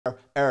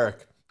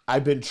Eric,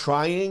 I've been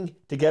trying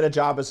to get a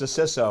job as a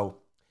CISO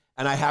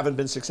and I haven't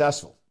been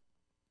successful.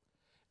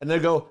 And they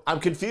go, I'm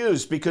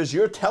confused because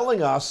you're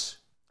telling us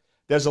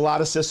there's a lot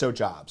of CISO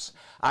jobs.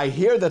 I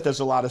hear that there's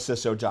a lot of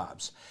CISO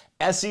jobs.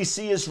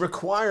 SEC is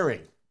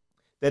requiring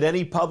that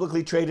any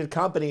publicly traded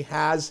company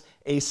has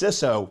a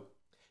CISO,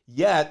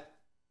 yet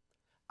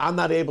I'm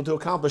not able to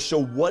accomplish.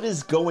 So what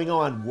is going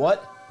on?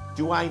 What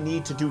do I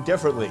need to do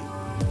differently?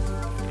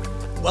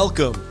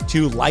 Welcome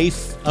to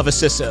Life of a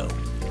CISO.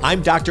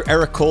 I'm Dr.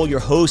 Eric Cole, your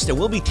host, and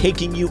we'll be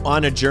taking you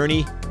on a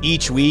journey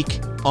each week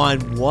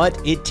on what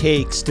it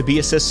takes to be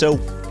a CISO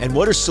and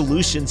what are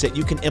solutions that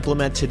you can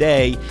implement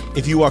today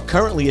if you are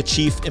currently a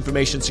Chief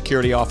Information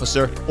Security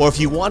Officer or if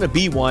you want to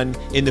be one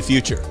in the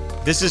future.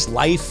 This is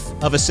Life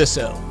of a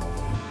CISO.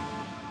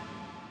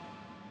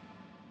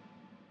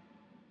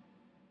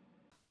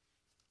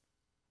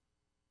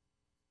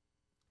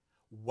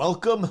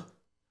 Welcome,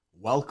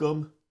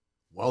 welcome,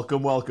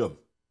 welcome, welcome.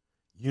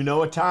 You know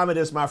what time it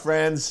is, my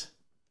friends.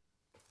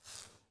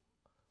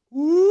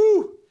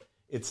 Woo!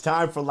 It's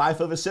time for Life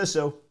of a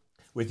CISO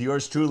with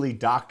yours truly,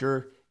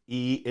 Dr.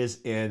 E is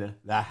in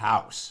the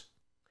house.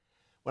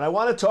 What I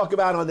want to talk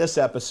about on this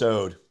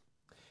episode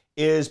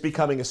is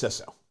becoming a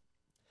CISO,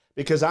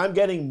 because I'm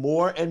getting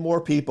more and more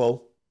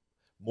people,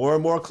 more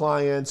and more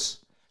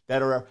clients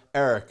that are,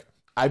 Eric,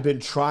 I've been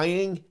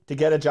trying to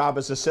get a job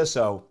as a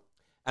CISO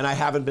and I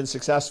haven't been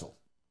successful.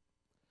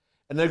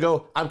 And they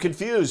go, I'm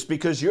confused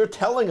because you're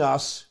telling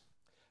us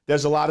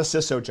there's a lot of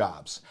CISO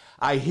jobs.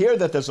 I hear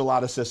that there's a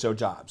lot of CISO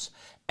jobs.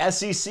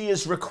 SEC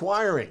is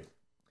requiring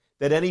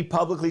that any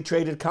publicly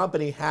traded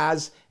company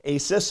has a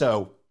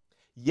CISO,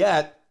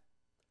 yet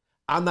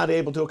I'm not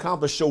able to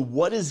accomplish. So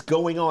what is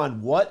going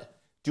on? What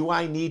do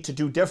I need to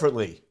do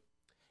differently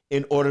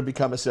in order to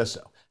become a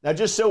CISO? Now,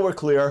 just so we're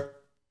clear,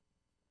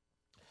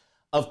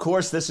 of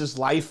course, this is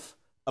Life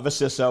of a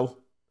CISO,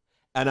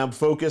 and I'm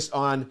focused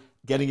on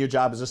getting your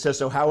job as a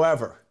CISO.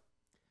 However,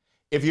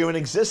 if you're an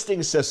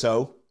existing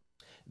CISO,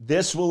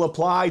 this will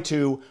apply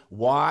to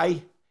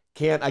why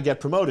can't I get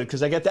promoted?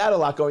 Because I get that a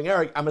lot going,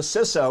 Eric, I'm a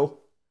CISO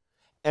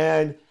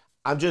and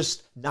I'm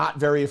just not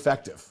very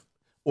effective,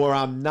 or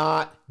I'm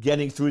not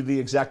getting through the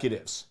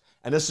executives.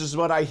 And this is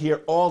what I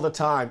hear all the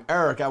time.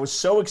 Eric, I was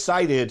so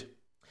excited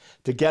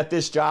to get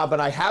this job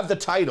and I have the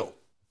title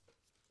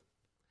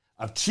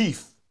of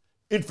Chief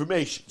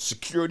Information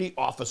Security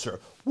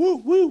Officer. Woo,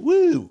 woo,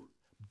 woo.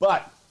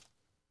 But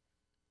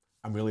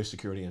I'm really a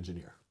security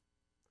engineer.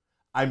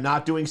 I'm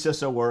not doing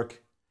CISO work.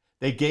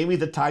 They gave me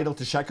the title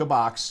to check a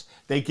box.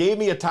 They gave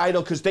me a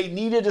title because they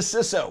needed a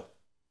CISO.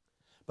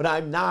 But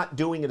I'm not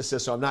doing it as a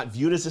CISO. I'm not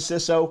viewed as a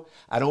CISO.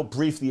 I don't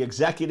brief the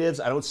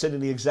executives. I don't sit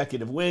in the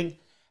executive wing.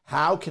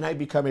 How can I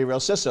become a real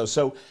CISO?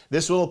 So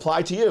this will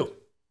apply to you.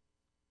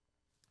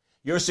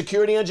 You're a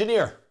security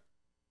engineer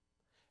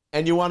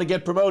and you want to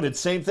get promoted.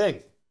 Same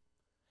thing.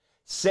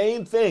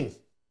 Same thing.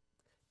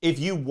 If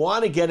you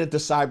want to get into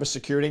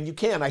cybersecurity, and you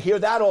can. I hear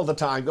that all the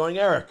time going,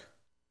 Eric,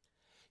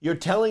 you're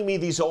telling me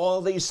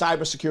all these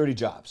cybersecurity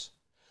jobs,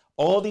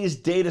 all these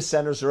data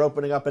centers are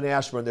opening up in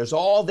Ashburn. There's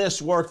all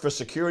this work for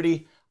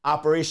Security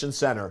Operations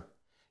Center,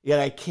 yet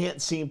I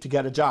can't seem to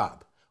get a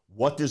job.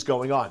 What is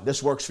going on?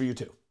 This works for you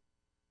too.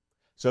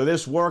 So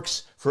this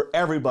works for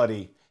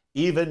everybody,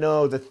 even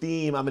though the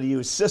theme, I'm going to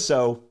use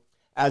CISO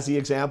as the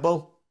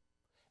example.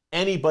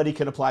 Anybody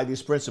can apply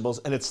these principles,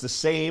 and it's the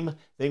same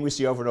thing we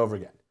see over and over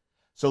again.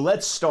 So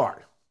let's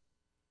start.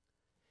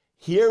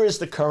 Here is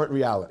the current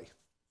reality.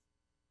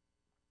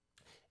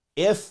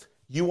 If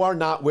you are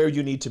not where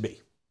you need to be,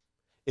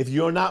 if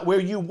you're not where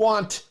you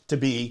want to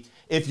be,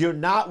 if you're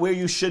not where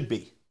you should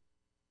be,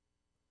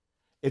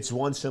 it's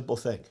one simple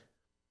thing.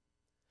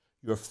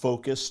 You're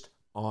focused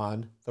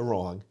on the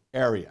wrong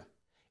area.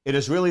 It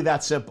is really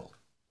that simple.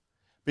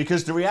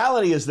 Because the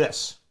reality is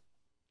this.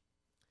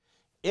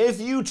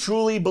 If you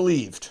truly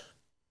believed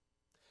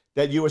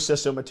that you were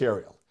CISO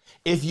material,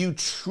 if you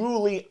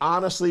truly,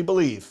 honestly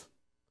believe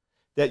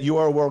that you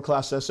are a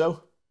world-class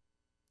CISO,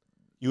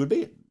 you would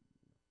be it.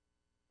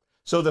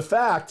 So the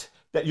fact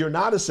that you're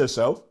not a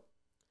CISO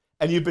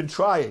and you've been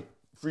trying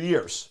for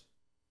years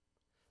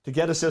to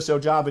get a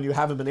CISO job and you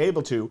haven't been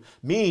able to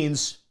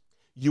means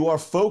you are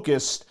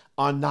focused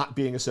on not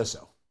being a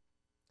CISO.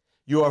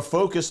 You are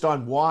focused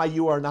on why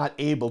you are not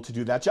able to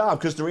do that job,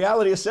 because the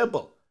reality is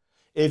simple.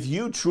 If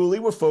you truly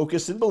were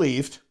focused and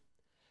believed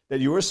that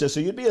you were a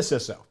CISO, you'd be a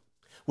CISO,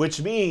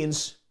 which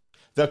means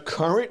the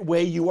current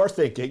way you are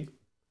thinking,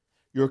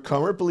 your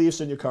current beliefs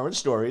and your current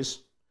stories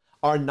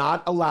are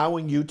not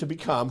allowing you to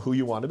become who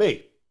you want to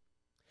be.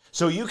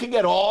 So you can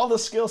get all the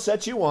skill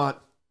sets you want,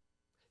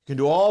 you can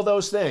do all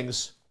those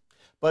things,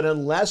 but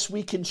unless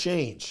we can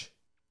change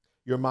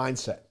your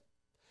mindset,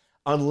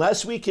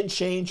 unless we can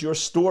change your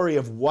story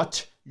of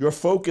what you're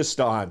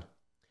focused on,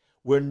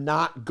 we're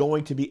not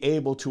going to be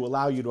able to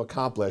allow you to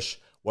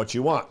accomplish what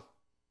you want.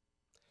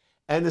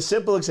 And the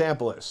simple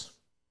example is,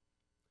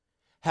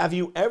 have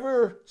you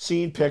ever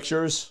seen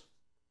pictures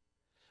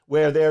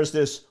where there's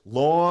this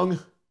long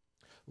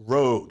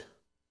road?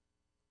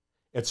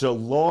 It's a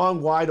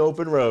long, wide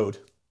open road,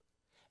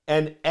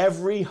 and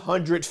every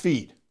 100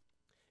 feet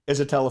is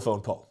a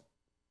telephone pole.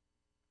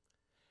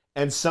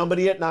 And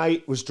somebody at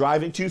night was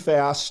driving too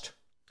fast,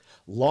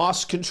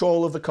 lost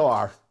control of the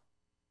car,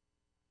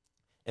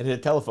 and hit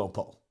a telephone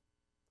pole.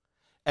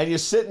 And you're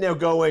sitting there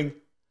going,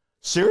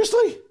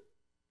 seriously?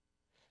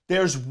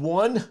 There's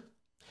one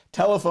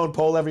telephone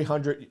pole every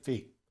 100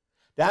 feet.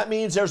 That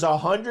means there's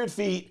 100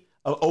 feet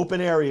of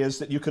open areas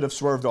that you could have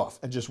swerved off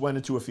and just went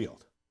into a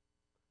field.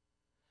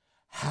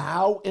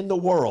 How in the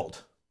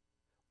world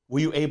were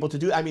you able to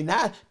do that? I mean,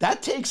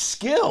 that takes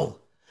skill.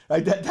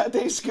 Right? That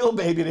takes skill,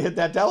 baby, to hit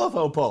that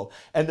telephone pole.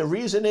 And the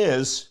reason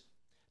is,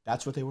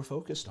 that's what they were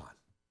focused on.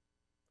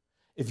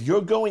 If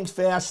you're going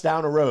fast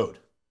down a road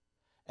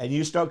and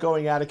you start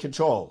going out of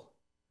control,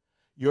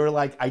 you're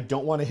like, I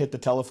don't want to hit the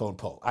telephone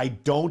pole. I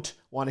don't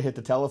want to hit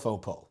the telephone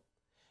pole.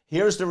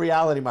 Here's the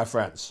reality, my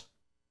friends.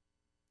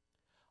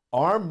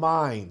 Our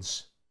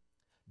minds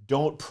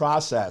don't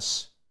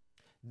process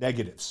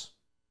negatives.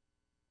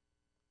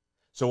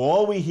 So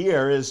all we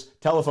hear is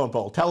telephone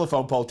pole,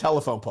 telephone pole,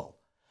 telephone pole.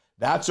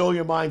 That's all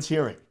your mind's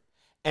hearing.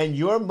 And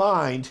your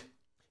mind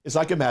is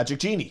like a magic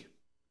genie.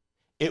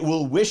 It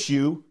will wish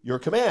you your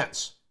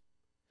commands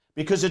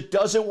because it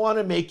doesn't want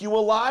to make you a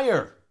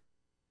liar.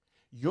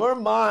 Your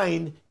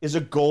mind is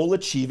a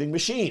goal-achieving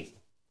machine.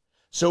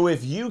 So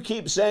if you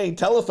keep saying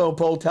telephone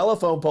pole,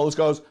 it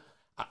goes,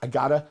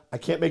 I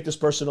can't make this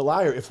person a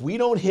liar. If we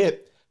don't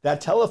hit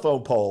that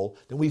telephone pole,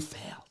 then we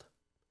failed.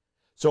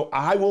 So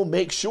I will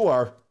make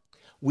sure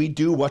we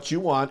do what you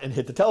want and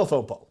hit the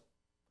telephone pole.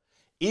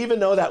 Even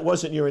though that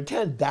wasn't your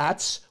intent,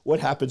 that's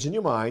what happens in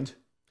your mind.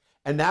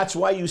 And that's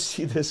why you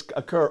see this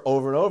occur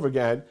over and over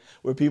again,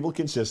 where people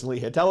consistently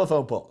hit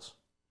telephone poles.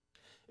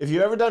 If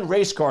you've ever done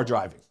race car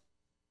driving,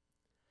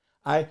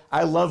 I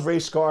love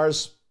race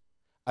cars.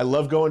 I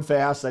love going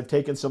fast. I've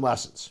taken some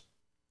lessons.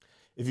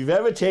 If you've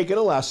ever taken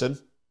a lesson,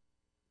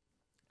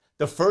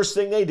 the first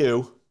thing they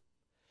do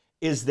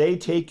is they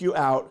take you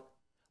out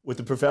with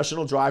the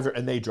professional driver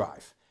and they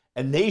drive.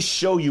 And they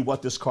show you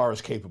what this car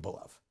is capable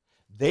of.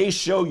 They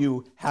show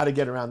you how to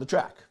get around the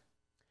track.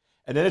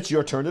 And then it's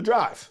your turn to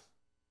drive.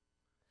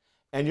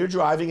 And you're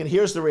driving, and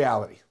here's the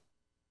reality.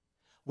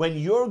 When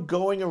you're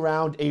going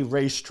around a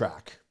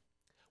racetrack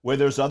where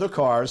there's other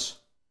cars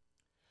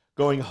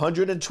going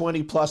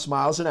 120 plus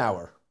miles an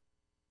hour,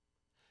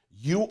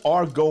 you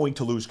are going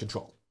to lose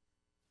control.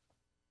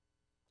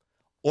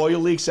 Oil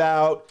leaks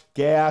out,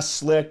 gas,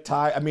 slick,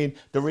 tire. I mean,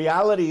 the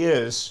reality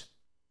is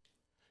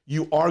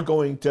you are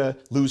going to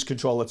lose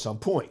control at some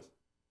point.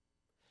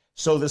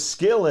 So the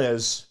skill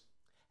is,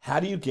 how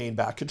do you gain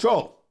back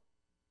control?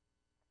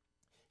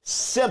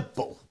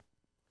 Simple.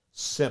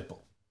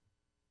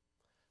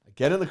 I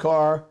get in the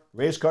car,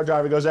 race car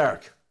driver goes,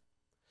 Eric,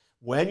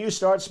 when you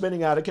start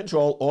spinning out of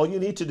control, all you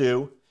need to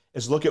do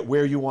is look at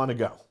where you want to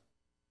go.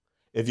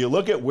 If you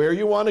look at where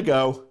you want to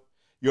go,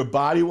 your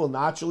body will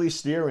naturally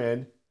steer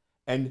in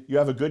and you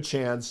have a good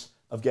chance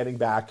of getting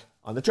back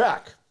on the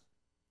track.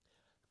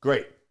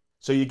 Great.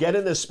 So you get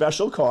in this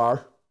special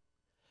car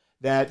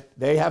that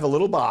they have a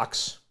little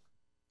box,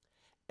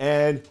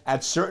 and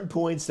at certain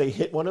points they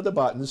hit one of the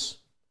buttons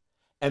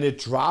and it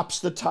drops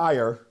the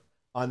tire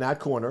on that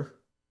corner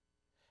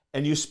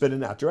and you spin in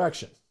that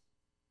direction.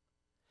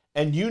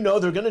 And you know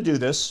they're going to do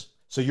this,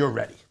 so you're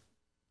ready.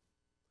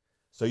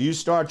 So you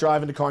start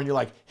driving the car and you're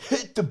like,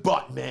 hit the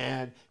button,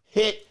 man,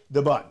 hit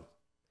the button.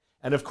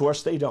 And of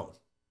course they don't.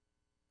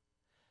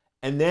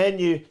 And then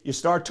you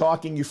start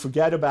talking, you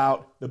forget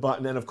about the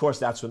button, and of course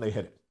that's when they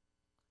hit it.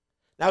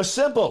 Now,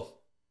 simple.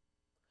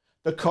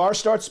 The car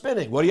starts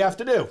spinning. What do you have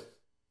to do?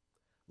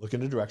 Look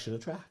in the direction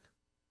of the track.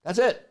 That's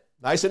it.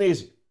 Nice and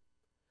easy.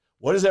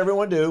 What does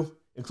everyone do,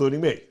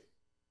 including me?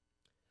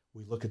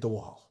 We look at the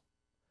wall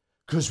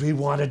because we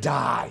want to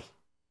die,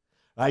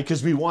 right?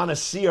 Because we want to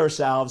see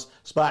ourselves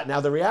spot.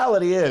 Now, the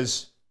reality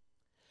is,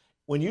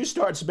 when you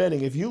start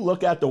spinning, if you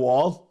look at the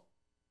wall,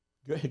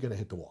 you're going to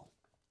hit the wall.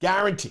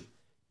 Guarantee.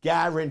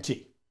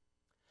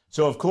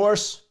 So, of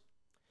course,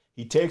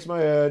 he takes my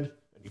head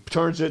and he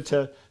turns it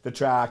to the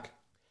track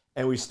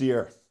and we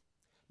steer.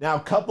 Now, a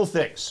couple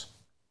things.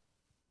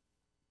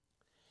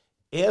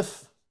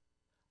 If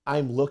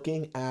I'm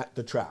looking at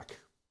the track,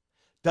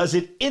 does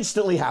it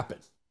instantly happen?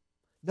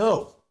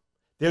 No.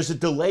 There's a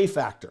delay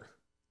factor.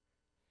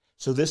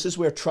 So this is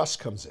where trust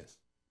comes in.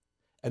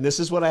 And this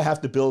is what I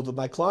have to build with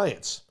my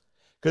clients.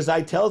 Because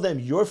I tell them,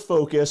 you're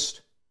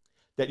focused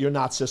that you're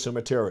not CISO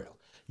material.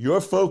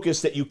 You're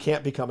focused that you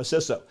can't become a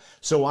CISO.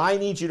 So I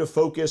need you to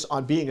focus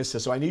on being a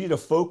CISO. I need you to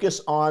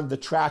focus on the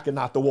track and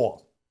not the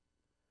wall.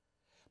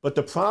 But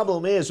the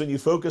problem is, when you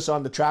focus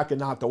on the track and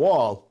not the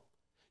wall,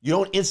 you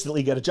don't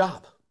instantly get a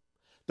job.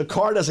 The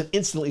car doesn't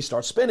instantly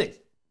start spinning.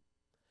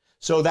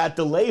 So that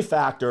delay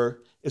factor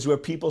is where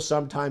people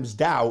sometimes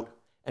doubt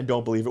and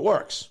don't believe it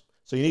works.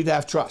 So you need to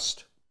have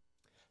trust.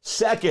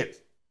 Second,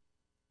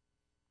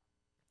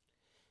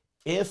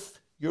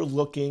 if you're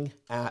looking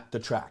at the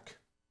track,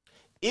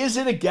 is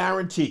it a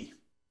guarantee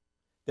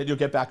that you'll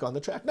get back on the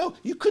track? No,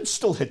 you could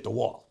still hit the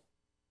wall.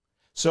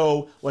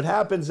 So what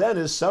happens then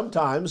is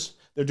sometimes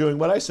they're doing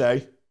what I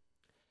say,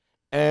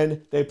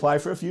 and they apply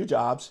for a few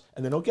jobs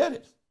and they don't get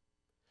it.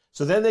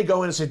 So then they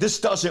go in and say, this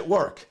doesn't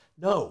work.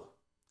 No,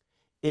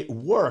 it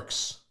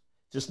works,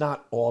 just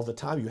not all the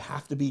time. You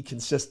have to be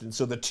consistent.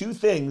 So the two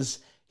things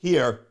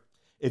here,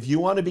 if you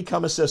want to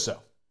become a CISO,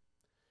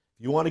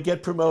 if you want to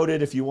get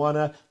promoted, if you want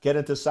to get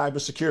into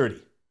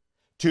cybersecurity,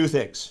 two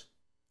things.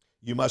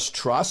 You must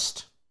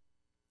trust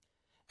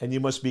and you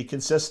must be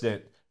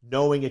consistent,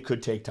 knowing it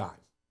could take time.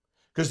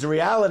 Because the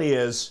reality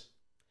is,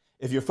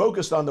 if you're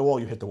focused on the wall,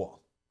 you hit the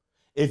wall.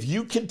 If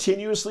you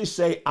continuously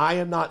say, I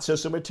am not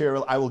CISO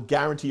material, I will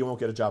guarantee you won't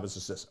get a job as a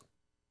CISO.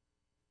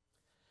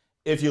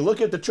 If you look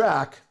at the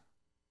track,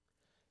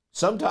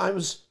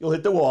 sometimes you'll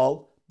hit the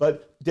wall,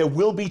 but there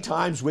will be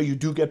times where you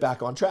do get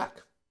back on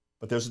track,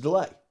 but there's a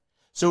delay.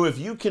 So if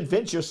you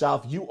convince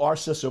yourself you are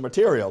CISO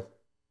material,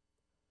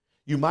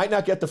 you might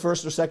not get the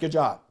first or second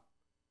job,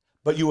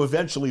 but you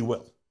eventually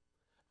will.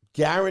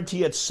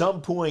 Guarantee at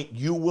some point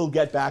you will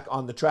get back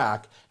on the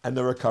track and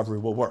the recovery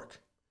will work.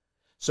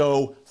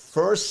 So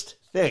first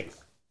thing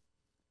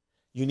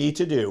you need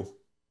to do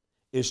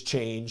is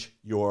change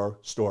your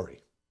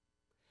story.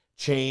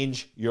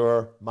 Change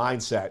your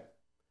mindset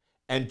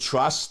and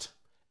trust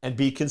and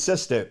be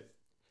consistent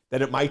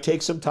that it might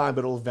take some time, but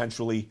it'll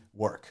eventually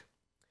work.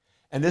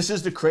 And this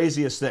is the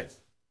craziest thing,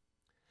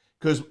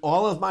 because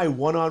all of my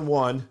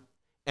one-on-one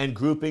and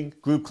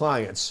group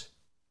clients,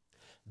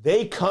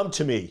 they come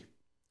to me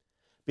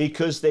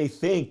because they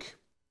think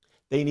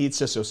they need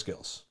CISO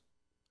skills.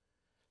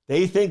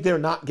 They think they're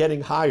not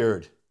getting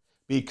hired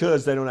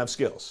because they don't have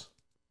skills.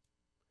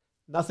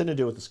 Nothing to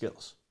do with the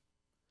skills.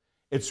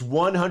 It's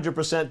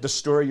 100% the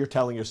story you're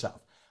telling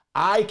yourself.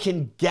 I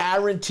can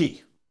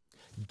guarantee,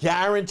 and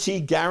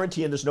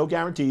there's no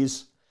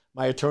guarantees.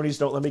 My attorneys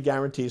don't let me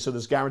guarantee, so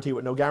there's guarantee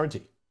with no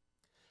guarantee.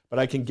 But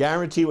I can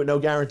guarantee with no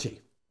guarantee.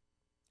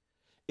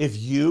 If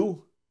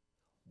you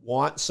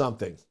want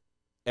something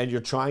and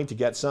you're trying to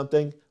get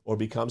something or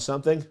become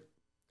something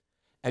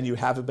and you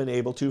haven't been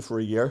able to for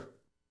a year,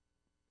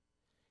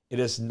 it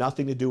has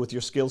nothing to do with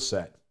your skill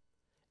set,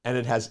 and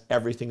it has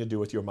everything to do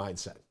with your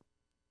mindset.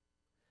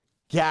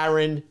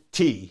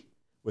 Guarantee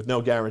with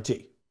no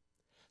guarantee.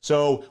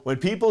 So when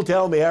people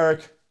tell me,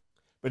 Eric,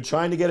 I've been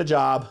trying to get a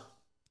job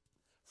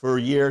for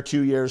a year,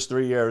 2 years,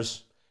 3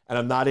 years, and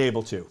I'm not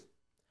able to,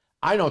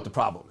 I know what the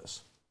problem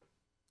is.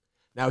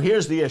 Now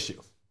here's the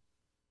issue.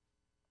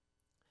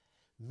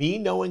 Me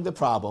knowing the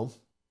problem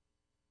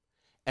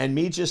and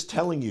me just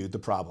telling you the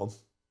problem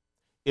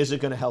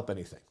isn't going to help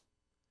anything,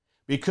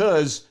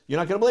 because you're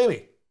not going to believe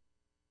me.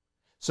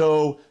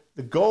 So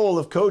the goal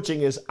of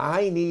coaching is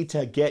I need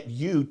to get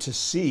you to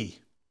see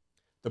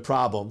the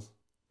problem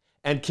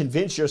and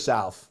convince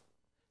yourself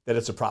that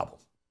it's a problem.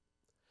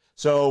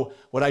 So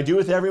what I do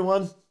with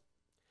everyone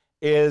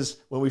is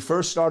when we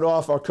first start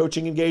off our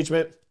coaching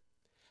engagement,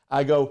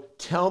 I go,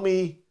 tell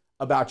me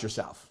about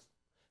yourself.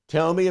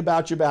 Tell me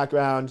about your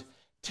background.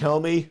 Tell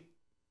me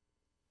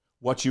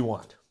what you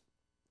want.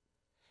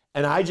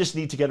 And I just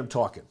need to get them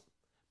talking,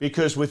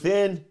 because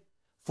within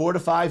 4 to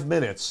 5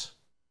 minutes,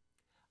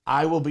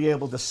 I will be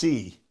able to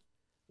see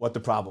what the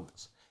problem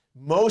is.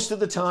 Most of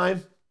the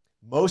time,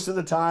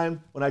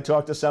 when I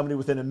talk to somebody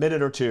within a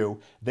minute or two,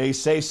 they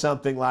say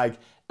something like,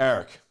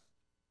 Eric,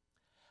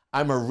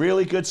 I'm a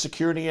really good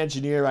security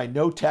engineer. I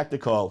know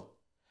technical.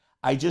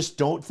 I just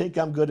don't think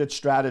I'm good at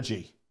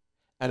strategy.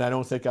 And I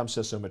don't think I'm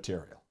CISO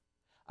material.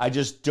 I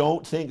just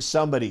don't think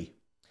somebody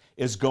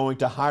is going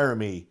to hire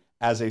me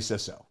as a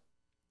CISO.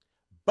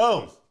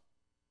 Boom.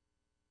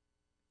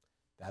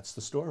 That's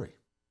the story.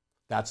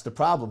 That's the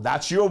problem.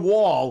 That's your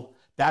wall.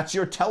 That's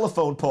your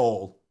telephone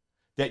pole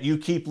that you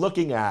keep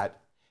looking at.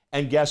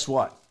 And guess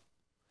what?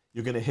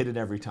 You're going to hit it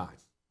every time.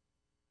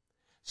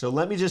 So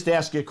let me just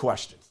ask you a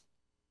question.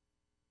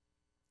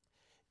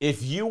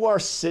 If you are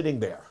sitting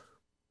there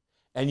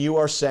and you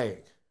are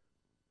saying,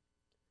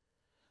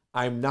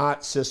 I'm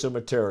not CISO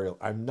material,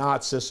 I'm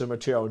not CISO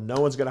material, no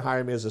one's going to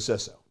hire me as a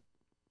CISO,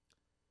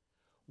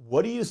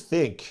 what do you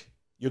think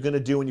you're going to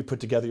do when you put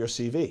together your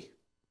CV?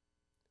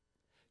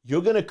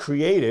 You're going to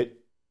create it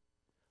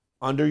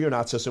under your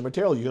not CISO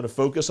material. You're going to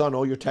focus on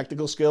all your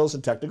technical skills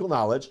and technical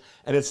knowledge,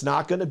 and it's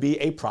not going to be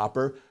a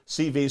proper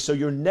CV, so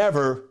you're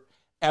never,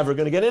 ever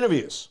going to get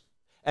interviews.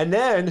 And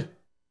then,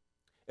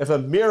 if a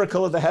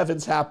miracle of the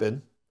heavens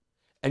happen,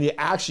 and you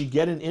actually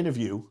get an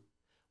interview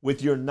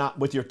with your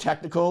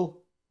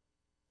technical,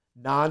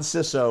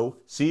 non-CISO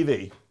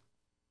CV,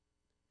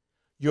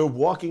 you're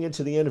walking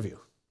into the interview.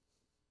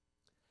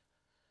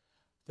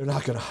 They're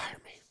not going to hire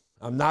me.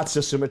 I'm not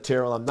CISO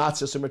material. I'm not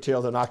CISO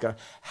material. They're not going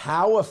to.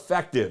 How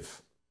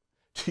effective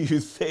do you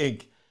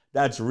think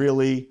that's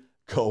really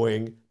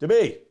going to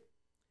be?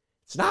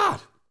 It's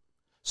not.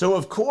 So,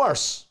 of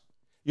course,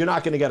 you're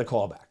not going to get a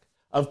call back.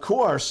 Of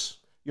course,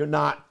 you're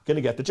not going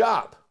to get the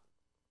job.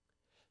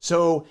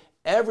 So,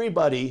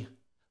 everybody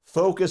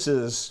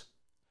focuses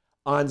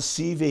on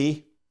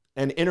CV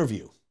and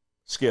interview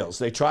skills.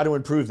 They try to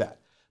improve that.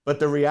 But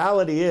the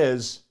reality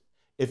is,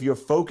 if you're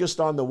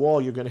focused on the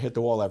wall, you're going to hit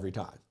the wall every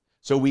time.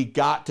 So we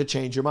got to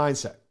change your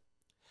mindset.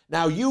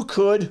 Now, you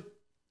could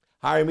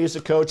hire me as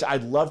a coach.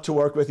 I'd love to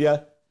work with you.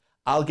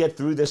 I'll get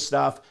through this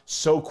stuff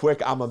so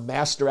quick. I'm a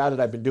master at it.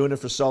 I've been doing it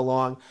for so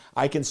long.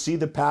 I can see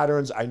the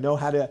patterns. I know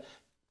how to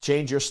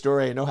change your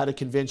story. I know how to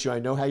convince you. I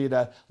know how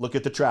to look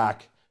at the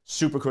track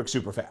super quick,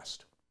 super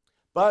fast.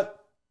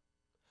 But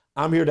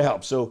I'm here to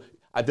help. So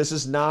this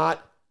is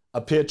not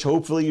a pitch.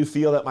 Hopefully you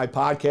feel that my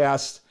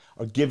podcasts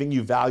are giving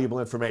you valuable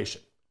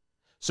information.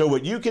 So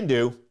what you can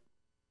do,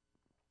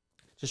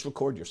 just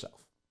record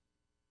yourself.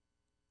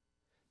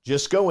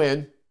 Just go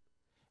in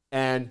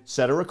and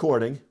set a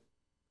recording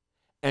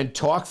and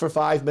talk for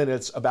 5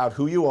 minutes about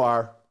who you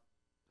are,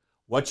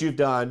 what you've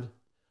done,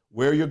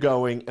 where you're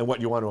going, and what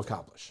you want to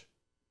accomplish.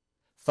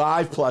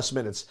 5+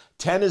 minutes.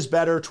 10 is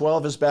better,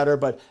 12 is better,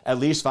 but at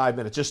least 5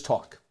 minutes. Just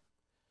talk.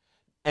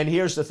 And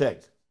here's the thing.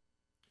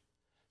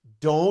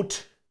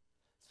 Don't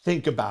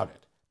think about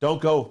it.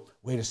 Don't go,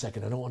 wait a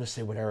second, I don't want to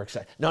say what Eric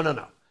said. No.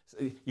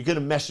 You're going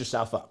to mess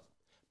yourself up.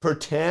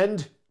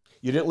 Pretend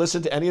you didn't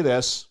listen to any of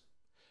this.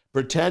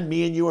 Pretend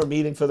me and you are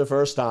meeting for the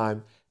first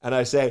time, and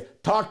I say,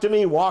 talk to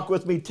me, walk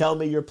with me, tell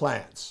me your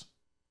plans.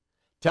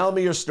 Tell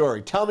me your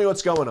story. Tell me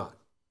what's going on.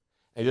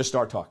 And just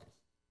start talking.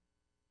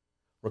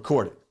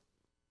 Record it.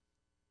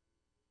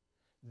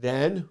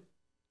 Then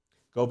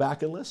go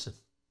back and listen.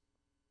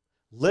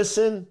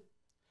 Listen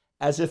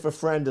as if a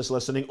friend is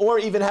listening, or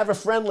even have a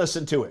friend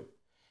listen to it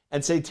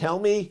and say, tell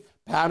me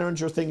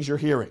patterns or things you're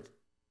hearing.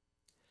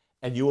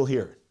 And you will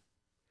hear it.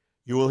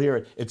 You will hear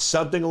it. It's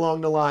something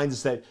along the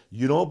lines that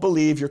you don't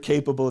believe you're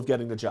capable of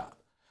getting the job.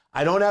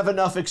 I don't have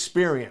enough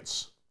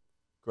experience.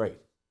 Great.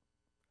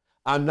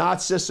 I'm not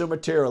CISO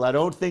material. I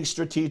don't think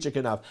strategic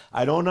enough.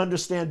 I don't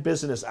understand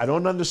business. I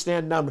don't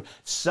understand numbers.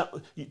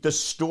 The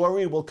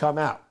story will come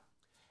out.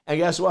 And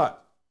guess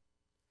what?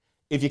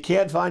 If you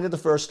can't find it the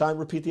first time,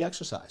 repeat the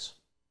exercise.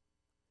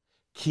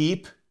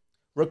 Keep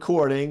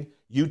recording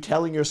you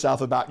telling yourself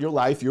about your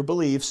life, your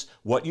beliefs,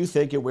 what you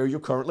think, and where you're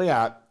currently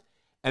at.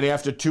 And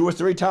after 2 or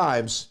 3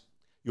 times,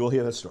 you will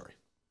hear that story.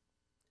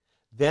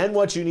 Then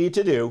what you need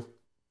to do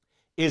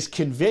is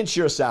convince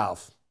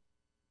yourself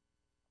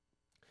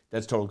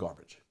that's total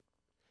garbage.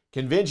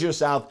 Convince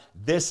yourself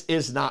this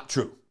is not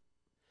true.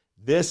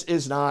 This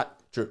is not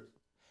true.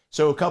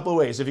 So a couple of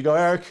ways. If you go,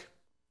 Eric,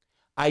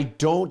 I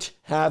don't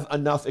have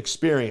enough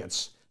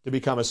experience to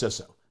become a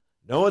CISO.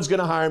 No one's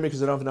going to hire me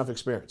because I don't have enough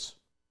experience.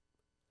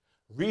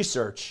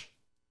 Research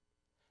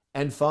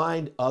and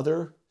find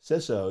other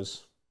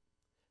CISOs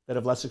that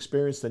have less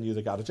experience than you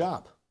that got a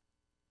job.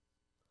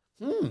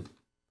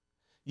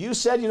 You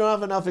said you don't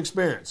have enough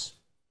experience,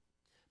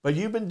 but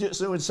you've been doing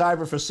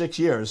cyber for 6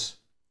 years,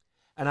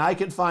 and I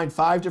can find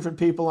 5 different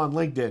people on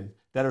LinkedIn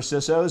that are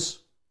CISOs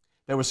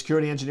that were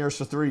security engineers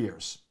for 3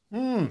 years.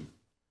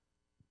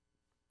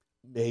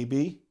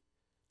 Maybe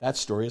that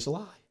story is a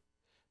lie.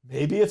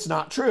 Maybe it's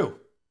not true.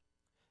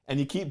 And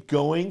you keep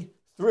going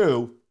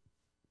through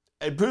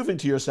and proving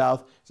to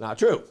yourself it's not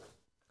true.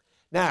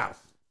 Now,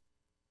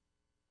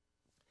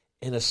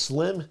 in a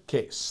slim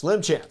case,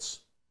 slim chance,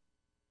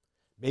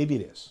 maybe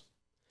it is.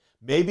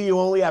 Maybe you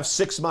only have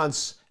 6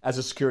 months as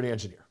a security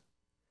engineer.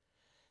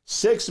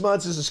 6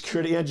 months as a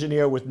security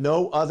engineer with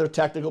no other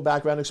technical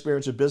background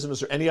experience or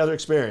business or any other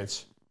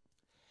experience.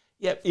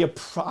 Yeah, you're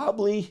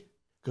probably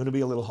going to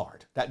be a little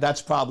hard.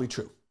 That's probably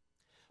true.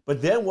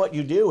 But then what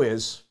you do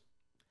is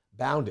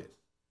bound it.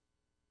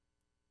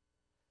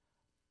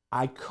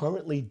 I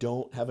currently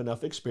don't have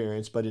enough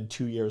experience, but in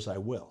 2 years I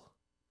will.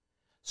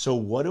 So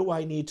what do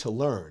I need to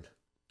learn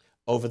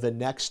over the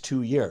next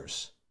 2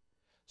 years?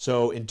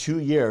 So in 2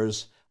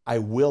 years, I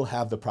will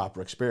have the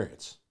proper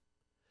experience.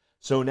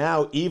 So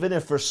now, even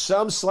if for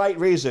some slight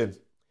reason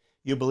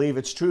you believe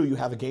it's true, you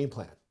have a game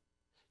plan.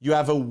 You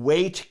have a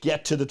way to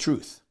get to the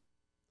truth.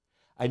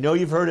 I know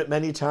you've heard it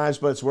many times,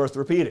 but it's worth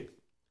repeating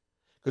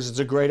because it's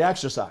a great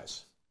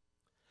exercise.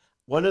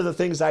 One of the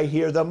things I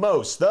hear the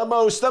most, I'm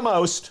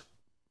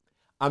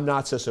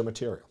not CISO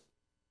material.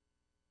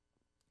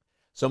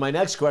 So my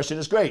next question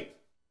is great.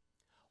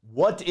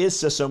 What is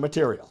CISO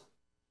material?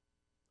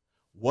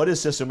 What is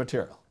CISO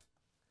material?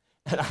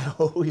 And I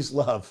always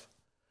love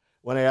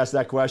when I ask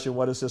that question,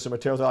 what is CISO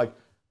material? They're like,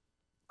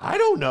 I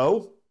don't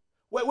know.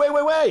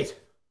 Wait.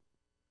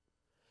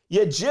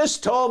 You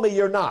just told me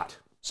you're not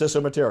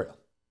CISO material.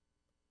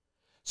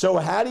 So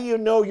how do you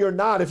know you're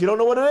not if you don't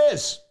know what it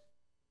is?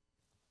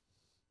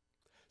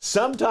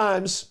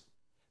 Sometimes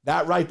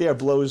that right there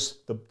blows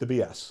the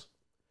BS.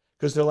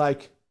 Because they're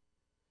like,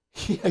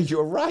 yeah,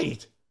 you're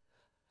right.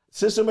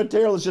 CISO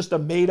material is just a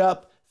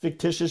made-up,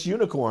 fictitious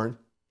unicorn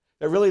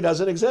that really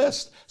doesn't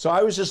exist. So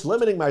I was just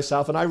limiting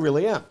myself, and I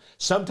really am.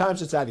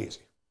 Sometimes it's that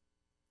easy.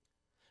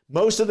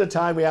 Most of the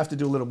time, we have to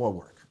do a little more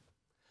work.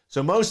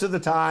 So most of the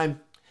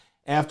time,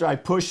 after I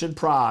push and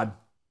prod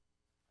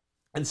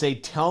and say,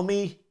 tell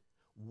me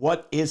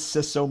what is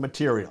CISO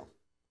material,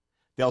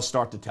 they'll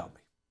start to tell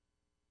me.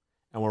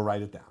 And we'll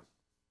write it down.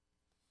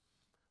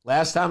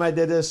 Last time I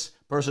did this,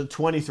 person,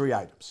 23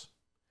 items.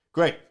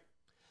 Great.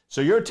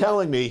 So you're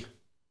telling me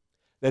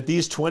that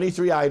these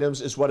 23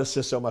 items is what a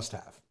CISO must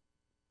have.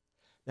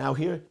 Now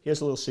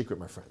here's a little secret,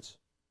 my friends.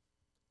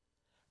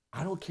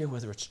 I don't care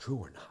whether it's true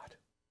or not.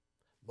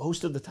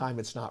 Most of the time,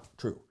 it's not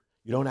true.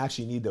 You don't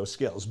actually need those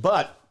skills.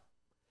 But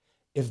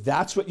if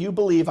that's what you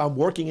believe, I'm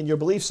working in your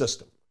belief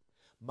system.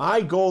 My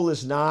goal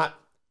is not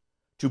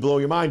to blow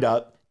your mind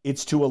up.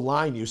 It's to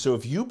align you. So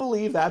if you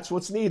believe that's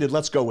what's needed,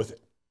 let's go with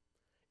it.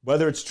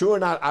 Whether it's true or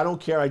not, I don't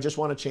care. I just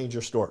want to change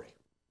your story.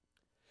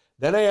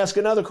 Then I ask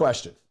another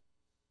question.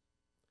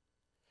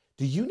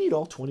 Do you need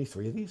all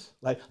 23 of these?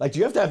 Like, do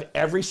you have to have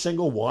every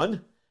single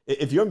one?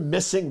 If you're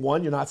missing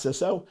one, you're not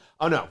CISO?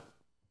 Oh, no.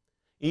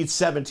 You need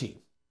 17.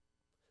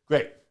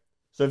 Great.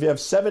 So if you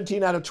have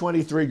 17 out of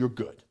 23, you're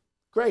good.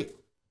 Great.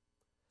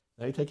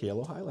 Now you take a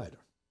yellow highlighter.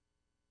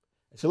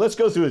 So let's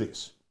go through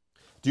these.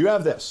 Do you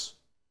have this?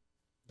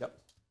 Yep.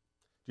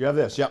 Do you have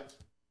this? Yep. Do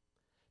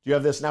you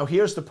have this? Now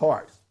here's the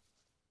part.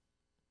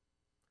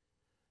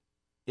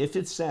 If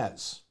it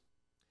says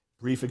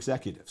brief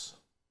executives,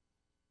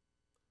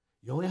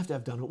 you only have to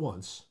have done it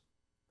once.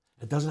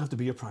 It doesn't have to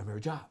be your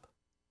primary job.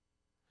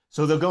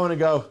 So they're going to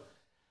go,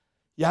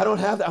 yeah, I don't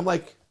have that. I'm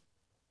like,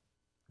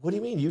 what do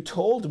you mean? You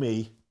told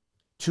me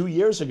 2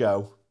 years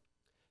ago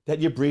that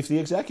you briefed the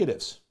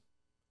executives.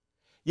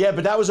 Yeah,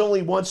 but that was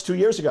only once 2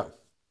 years ago.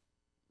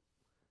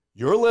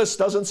 Your list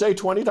doesn't say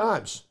 20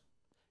 times.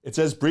 It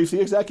says brief the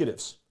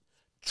executives.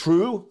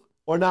 True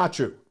or not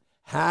true?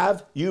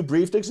 Have you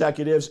briefed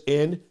executives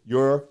in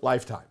your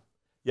lifetime?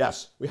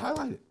 Yes, we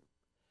highlight it.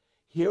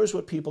 Here's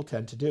what people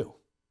tend to do.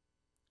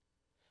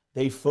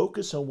 They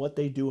focus on what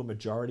they do a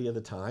majority of the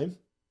time,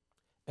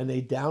 and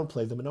they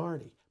downplay the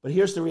minority. But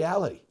here's the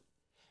reality.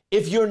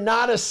 If you're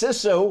not a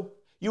CISO,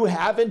 you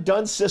haven't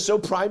done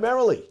CISO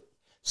primarily.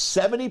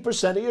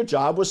 70% of your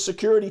job was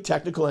security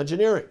technical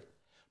engineering.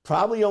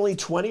 Probably only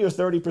 20 or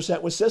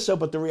 30% was CISO,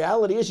 but the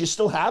reality is you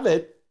still have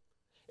it.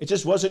 It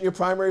just wasn't your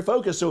primary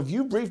focus. So if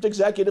you briefed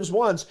executives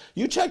once,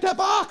 you check that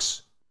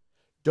box.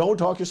 Don't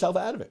talk yourself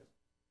out of it.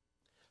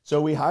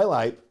 So we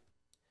highlight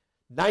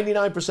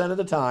 99% of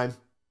the time,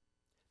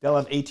 they'll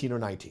have 18 or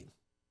 19.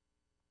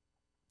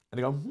 And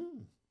I go,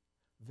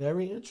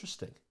 very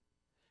interesting.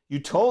 You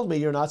told me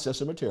you're not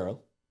CISO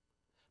material,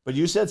 but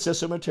you said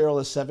CISO material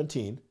is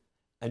 17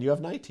 and you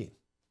have 19.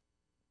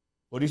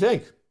 What do you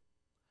think? And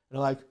they're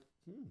like,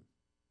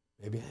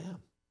 maybe I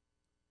am.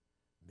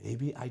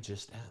 Maybe I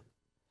just am.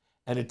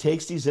 And it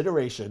takes these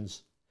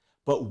iterations,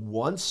 but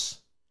once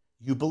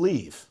you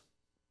believe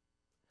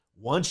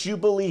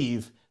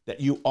that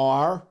you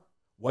are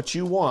what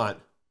you want,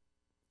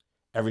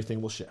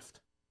 everything will shift.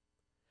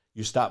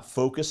 You stop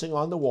focusing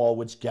on the wall,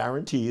 which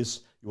guarantees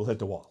you will hit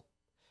the wall.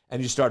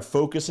 And you start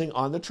focusing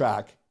on the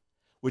track,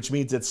 which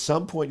means at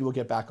some point you will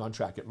get back on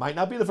track. It might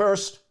not be the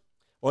first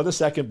or the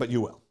second, but you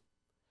will.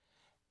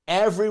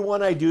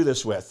 Everyone I do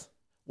this with,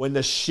 when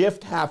the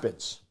shift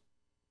happens,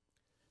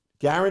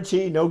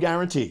 guarantee, no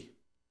guarantee,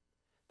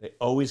 they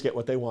always get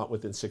what they want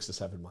within 6 to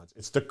 7 months.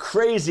 It's the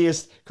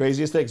craziest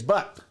things.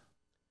 But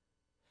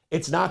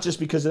it's not just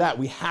because of that.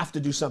 We have to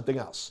do something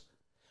else.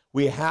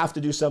 We have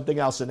to do something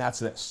else, and that's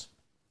this.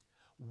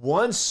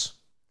 Once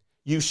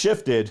you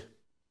shifted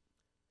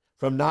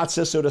from not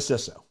CISO to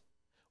CISO,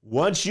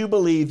 once you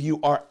believe you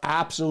are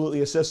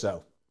absolutely a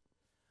CISO,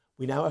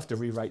 we now have to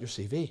rewrite your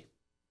CV.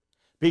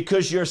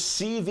 Because your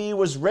CV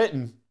was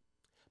written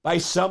by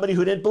somebody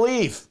who didn't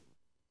believe.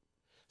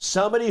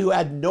 Somebody who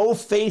had no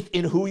faith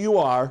in who you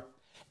are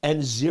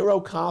and zero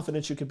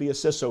confidence you could be a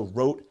CISO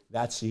wrote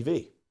that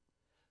CV.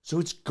 So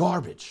it's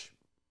garbage.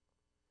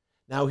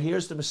 Now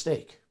here's the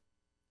mistake.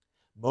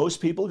 Most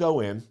people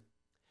go in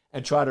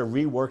and try to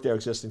rework their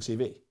existing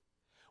CV.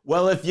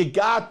 Well, if you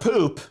got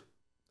poop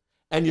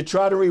and you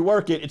try to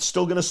rework it, it's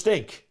still going to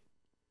stink.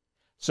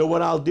 So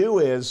what I'll do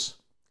is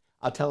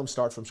I'll tell them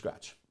start from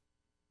scratch.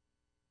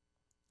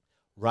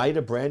 Write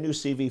a brand new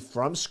CV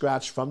from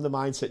scratch from the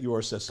mindset you are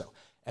a CISO.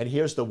 And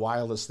here's the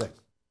wildest thing.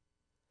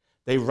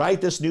 They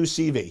write this new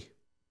CV,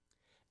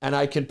 and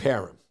I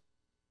compare them.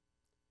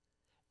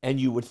 And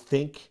you would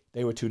think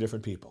they were two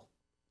different people.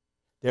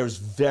 There's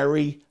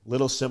very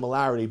little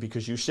similarity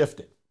because you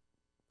shifted.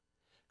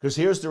 Because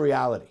here's the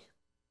reality.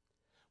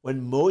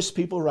 When most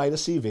people write a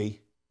CV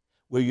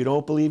where you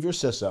don't believe you're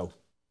CISO,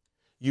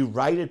 you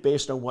write it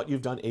based on what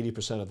you've done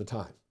 80% of the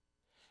time.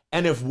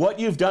 And if what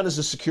you've done as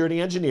a security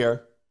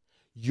engineer,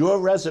 your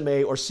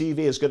resume or CV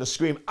is going to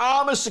scream,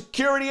 I'm a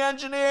security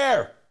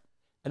engineer,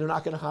 and they're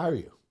not going to hire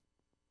you.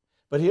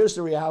 But here's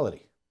the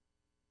reality.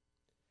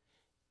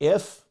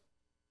 If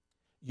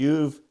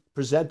you've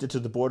presented to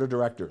the board of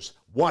directors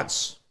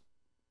once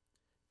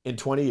in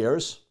 20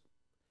 years,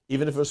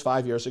 even if it was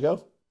 5 years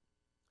ago,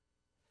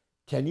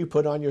 can you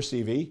put on your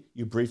CV,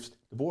 you briefed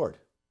the board?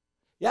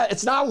 Yeah,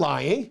 it's not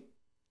lying.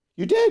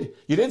 You did.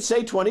 You didn't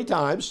say 20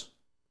 times.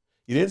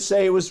 You didn't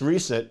say it was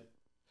recent,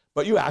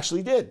 but you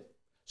actually did.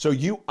 So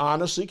you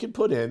honestly can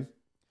put in,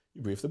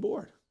 you brief the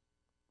board.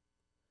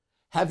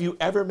 Have you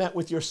ever met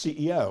with your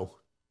CEO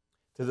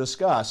to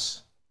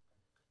discuss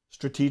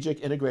strategic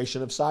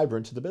integration of cyber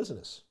into the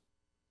business?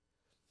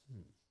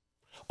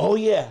 Oh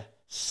yeah,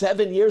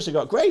 7 years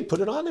ago. Great,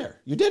 put it on there.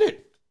 You did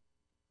it.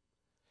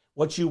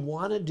 What you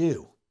want to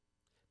do,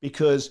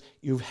 because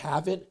you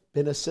haven't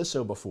been a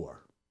CISO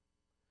before,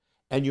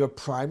 and your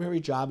primary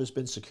job has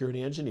been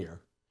security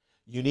engineer,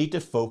 you need to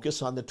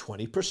focus on the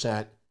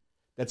 20%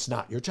 that's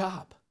not your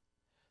job.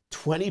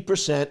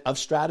 20% of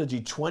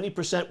strategy,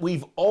 20%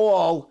 we've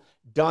all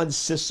done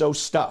CISO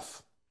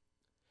stuff.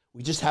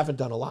 We just haven't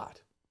done a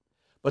lot.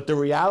 But the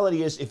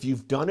reality is if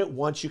you've done it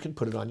once, you can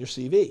put it on your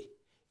CV.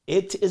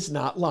 It is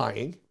not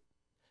lying.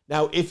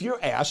 Now, if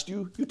you're asked,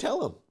 you tell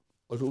them,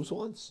 it was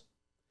once.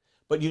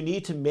 But you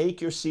need to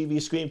make your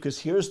CV scream, because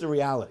here's the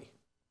reality.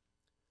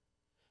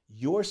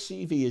 Your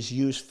CV is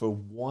used for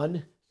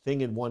one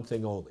thing and one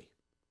thing only.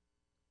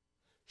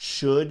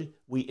 Should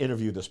we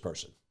interview this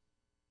person?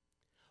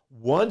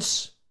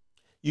 Once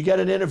you get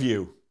an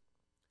interview,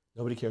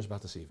 nobody cares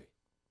about the CV.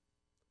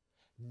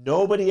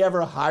 Nobody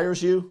ever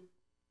hires you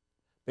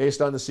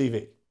based on the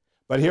CV.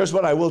 But here's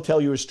what I will tell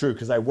you is true,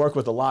 because I work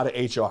with a lot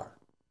of HR.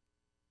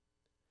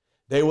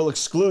 They will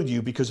exclude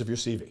you because of your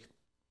CV.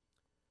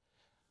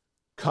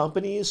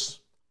 Companies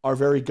are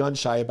very gun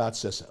shy about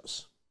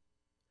CISOs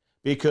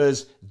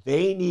because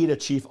they need a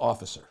chief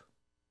officer.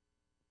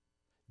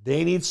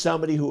 They need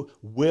somebody who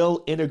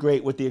will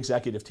integrate with the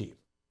executive team.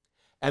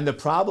 And the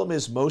problem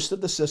is most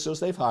of the CISOs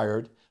they've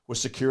hired were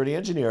security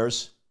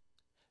engineers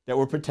that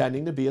were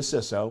pretending to be a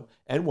CISO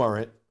and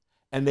weren't,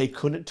 and they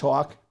couldn't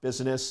talk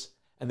business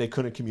and they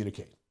couldn't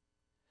communicate.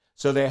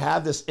 So they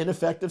have this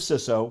ineffective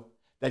CISO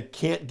that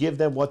can't give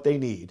them what they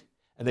need,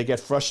 and they get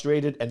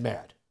frustrated and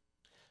mad.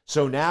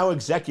 So now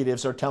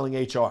executives are telling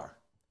HR,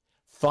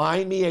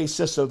 find me a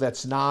CISO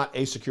that's not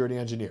a security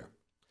engineer.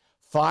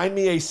 Find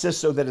me a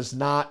CISO that is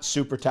not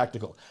super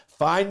technical.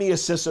 Find me a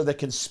CISO that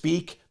can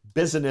speak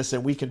business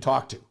and we can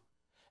talk to.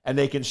 And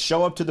they can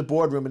show up to the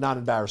boardroom and not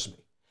embarrass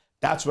me.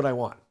 That's what I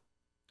want.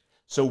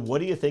 So what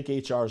do you think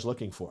HR is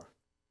looking for?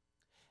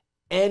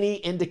 Any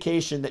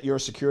indication that you're a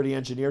security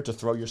engineer to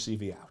throw your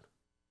CV out.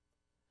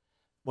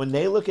 When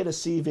they look at a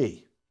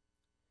CV,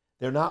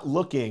 they're not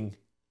looking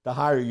to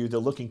hire you, they're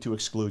looking to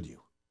exclude you.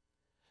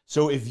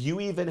 So if you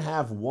even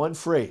have one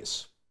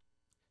phrase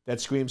that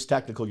screams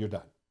technical, you're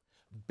done.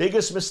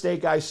 Biggest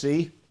mistake I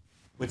see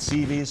with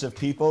CVs of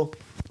people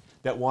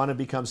that want to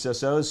become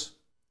CISOs,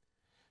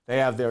 they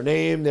have their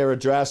name, their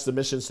address, the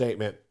mission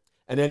statement,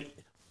 and then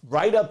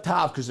right up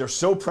top, because they're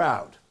so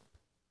proud,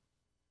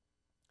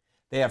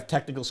 they have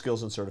technical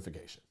skills and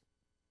certification.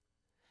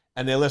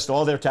 And they list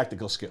all their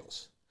technical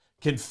skills.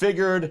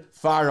 Configured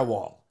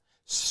firewall,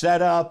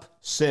 set up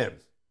SIM,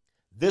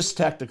 this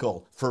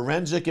technical,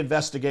 forensic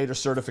investigator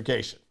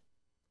certification.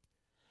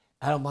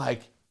 And I'm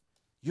like,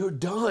 you're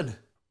done.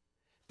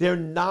 They're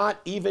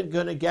not even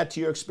going to get to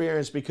your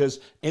experience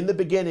because in the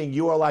beginning,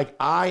 you are like,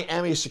 I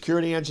am a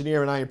security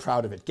engineer and I am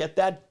proud of it. Get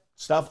that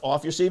stuff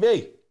off your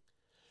CV.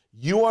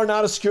 You are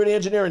not a security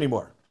engineer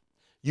anymore.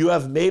 You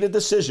have made a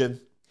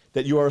decision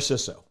that you are a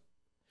CISO.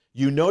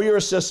 You know you're a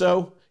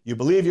CISO. You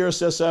believe you're a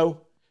CISO.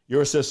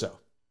 You're a CISO.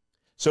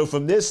 So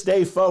from this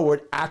day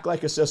forward, act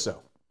like a CISO.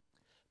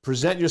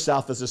 Present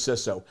yourself as a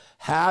CISO.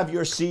 Have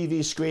your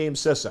CV scream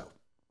CISO.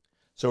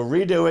 So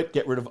redo it.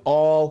 Get rid of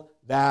all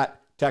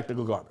that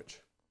technical garbage.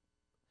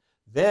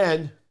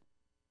 Then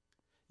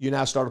you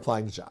now start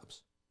applying to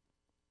jobs.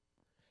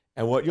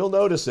 And what you'll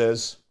notice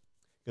is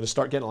you're going to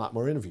start getting a lot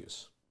more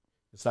interviews.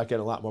 You'll start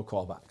getting a lot more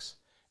callbacks.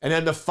 And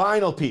then the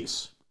final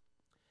piece,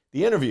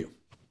 the interview.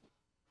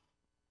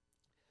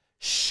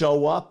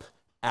 Show up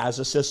as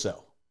a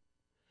CISO.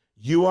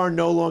 You are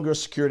no longer a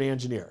security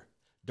engineer.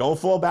 Don't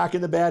fall back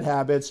into bad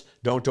habits.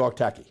 Don't talk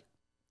techie.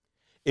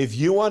 If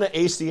you want to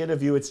ace the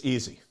interview, it's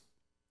easy.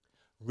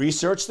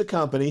 Research the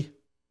company.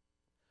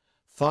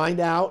 Find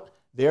out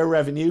their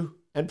revenue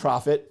and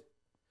profit.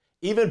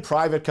 Even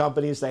private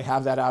companies, they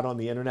have that out on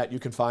the internet. You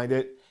can find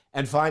it.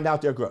 And find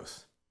out their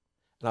growth.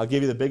 And I'll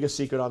give you the biggest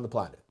secret on the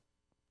planet.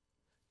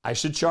 I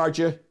should charge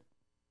you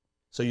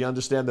so you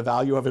understand the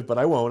value of it, but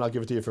I won't. I'll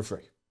give it to you for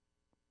free.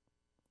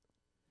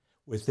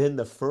 Within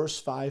the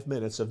first 5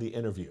 minutes of the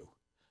interview,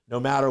 no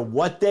matter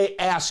what they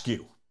ask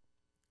you,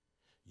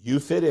 you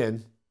fit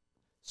in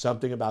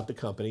something about the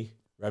company,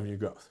 revenue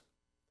growth.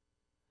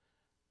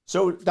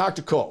 So,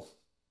 Dr. Cole,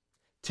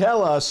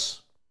 tell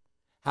us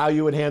how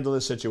you would handle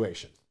this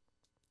situation.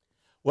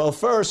 Well,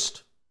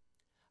 first,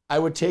 I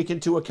would take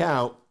into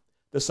account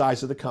the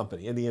size of the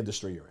company and the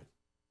industry you're in.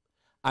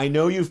 I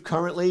know you've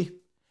currently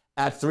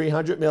at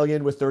 300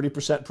 million with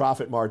 30%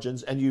 profit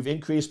margins, and you've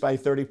increased by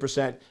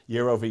 30%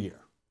 year over year.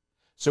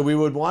 So we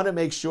would want to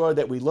make sure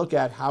that we look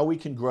at how we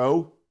can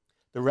grow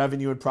the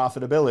revenue and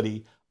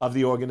profitability of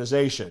the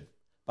organization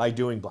by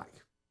doing blank.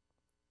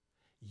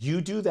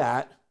 You do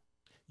that,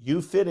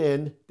 you fit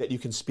in that you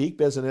can speak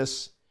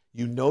business,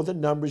 you know the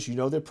numbers, you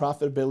know their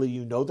profitability,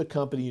 you know the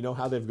company, you know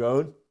how they've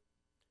grown.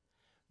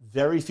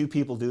 Very few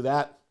people do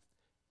that.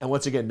 And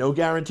once again, no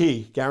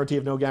guarantee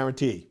of no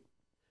guarantee,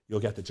 you'll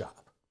get the job.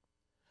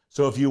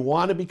 So if you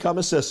want to become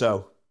a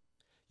CISO,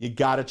 you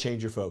got to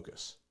change your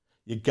focus.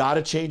 You got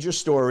to change your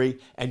story,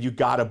 and you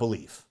got to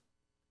believe.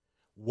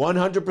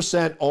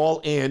 100% all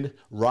in,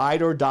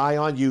 ride or die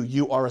on you,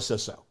 you are a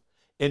CISO.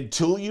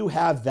 Until you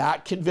have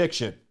that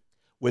conviction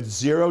with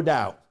zero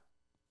doubt,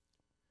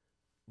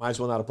 might as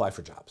well not apply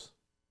for jobs.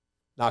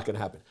 Not going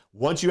to happen.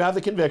 Once you have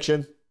the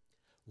conviction,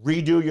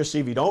 redo your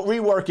CV. Don't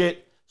rework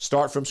it.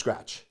 Start from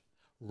scratch.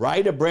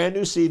 Write a brand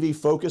new CV.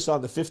 Focus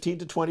on the 15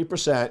 to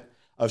 20%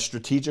 of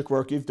strategic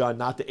work you've done,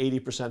 not the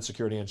 80%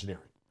 security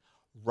engineering.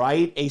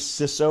 Write a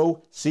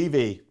CISO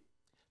CV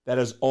that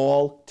has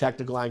all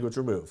technical language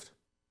removed.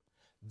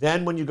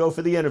 Then when you go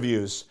for the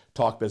interviews,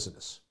 talk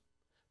business.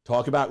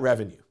 Talk about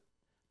revenue.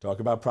 Talk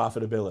about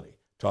profitability.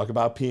 Talk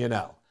about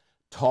P&L.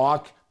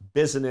 Talk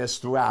business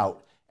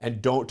throughout,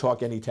 and don't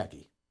talk any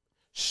techie.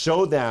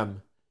 Show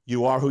them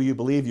you are who you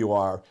believe you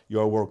are.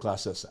 You're a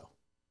world-class CISO.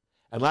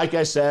 And like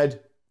I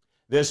said,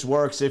 this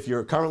works if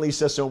you're currently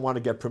CISO and want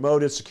to get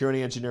promoted,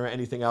 security engineer,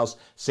 anything else,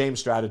 same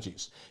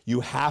strategies.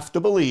 You have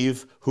to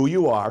believe who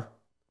you are.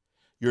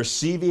 Your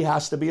CV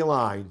has to be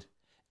aligned.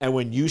 And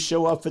when you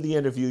show up for the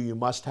interview, you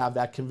must have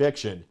that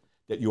conviction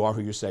that you are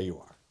who you say you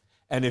are.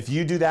 And if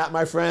you do that,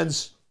 my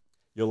friends,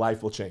 your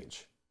life will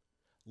change.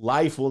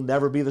 Life will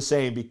never be the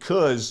same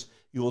because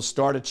you will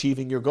start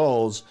achieving your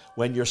goals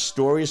when your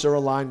stories are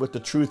aligned with the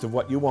truth of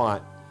what you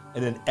want,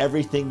 and then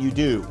everything you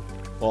do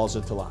falls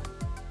into line.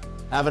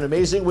 Have an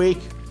amazing week.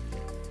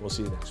 We'll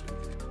see you next week.